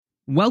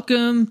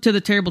Welcome to The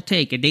Terrible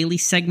Take, a daily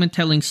segment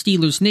telling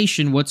Steelers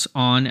Nation what's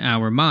on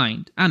our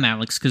mind. I'm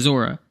Alex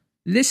Kozora.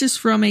 This is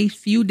from a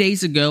few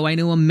days ago. I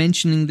know I'm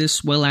mentioning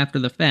this well after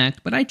the fact,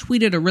 but I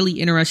tweeted a really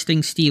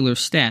interesting Steelers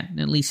stat,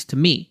 at least to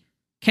me.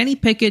 Kenny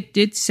Pickett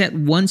did set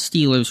one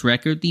Steelers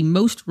record, the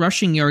most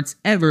rushing yards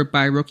ever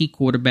by a rookie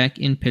quarterback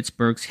in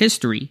Pittsburgh's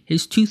history.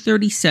 His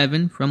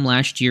 237 from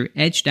last year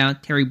edged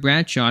out Terry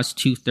Bradshaw's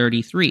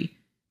 233.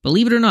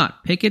 Believe it or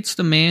not, Pickett's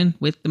the man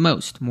with the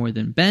most. More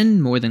than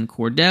Ben, more than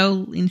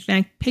Cordell. In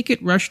fact,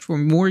 Pickett rushed for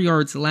more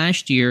yards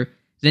last year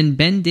than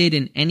Ben did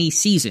in any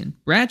season.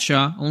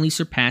 Bradshaw only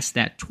surpassed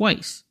that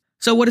twice.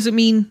 So what does it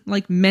mean?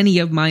 Like many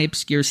of my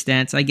obscure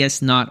stats, I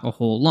guess not a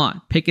whole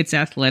lot. Pickett's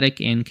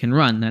athletic and can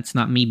run. That's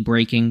not me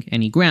breaking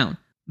any ground.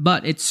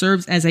 But it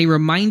serves as a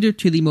reminder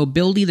to the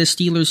mobility the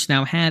Steelers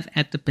now have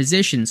at the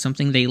position,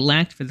 something they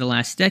lacked for the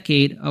last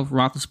decade of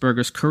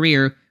Roethlisberger's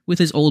career with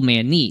his old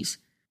man knees.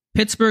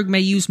 Pittsburgh may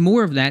use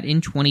more of that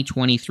in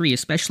 2023,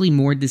 especially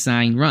more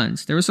design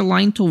runs. There is a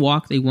line to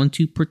walk. They want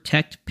to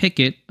protect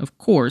Pickett, of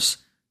course,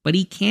 but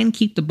he can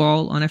keep the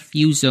ball on a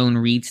few zone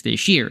reads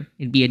this year.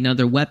 It'd be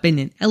another weapon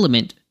and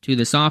element to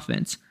this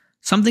offense.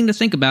 Something to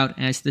think about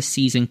as the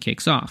season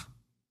kicks off.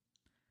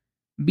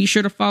 Be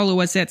sure to follow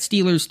us at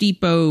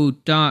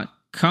SteelersDepot.com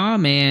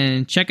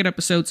and check out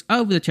episodes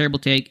of The Terrible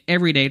Take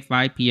every day at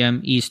 5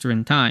 p.m.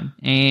 Eastern Time.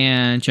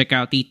 And check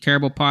out The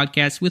Terrible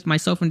Podcast with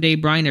myself and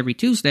Dave Bryan every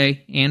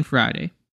Tuesday and Friday.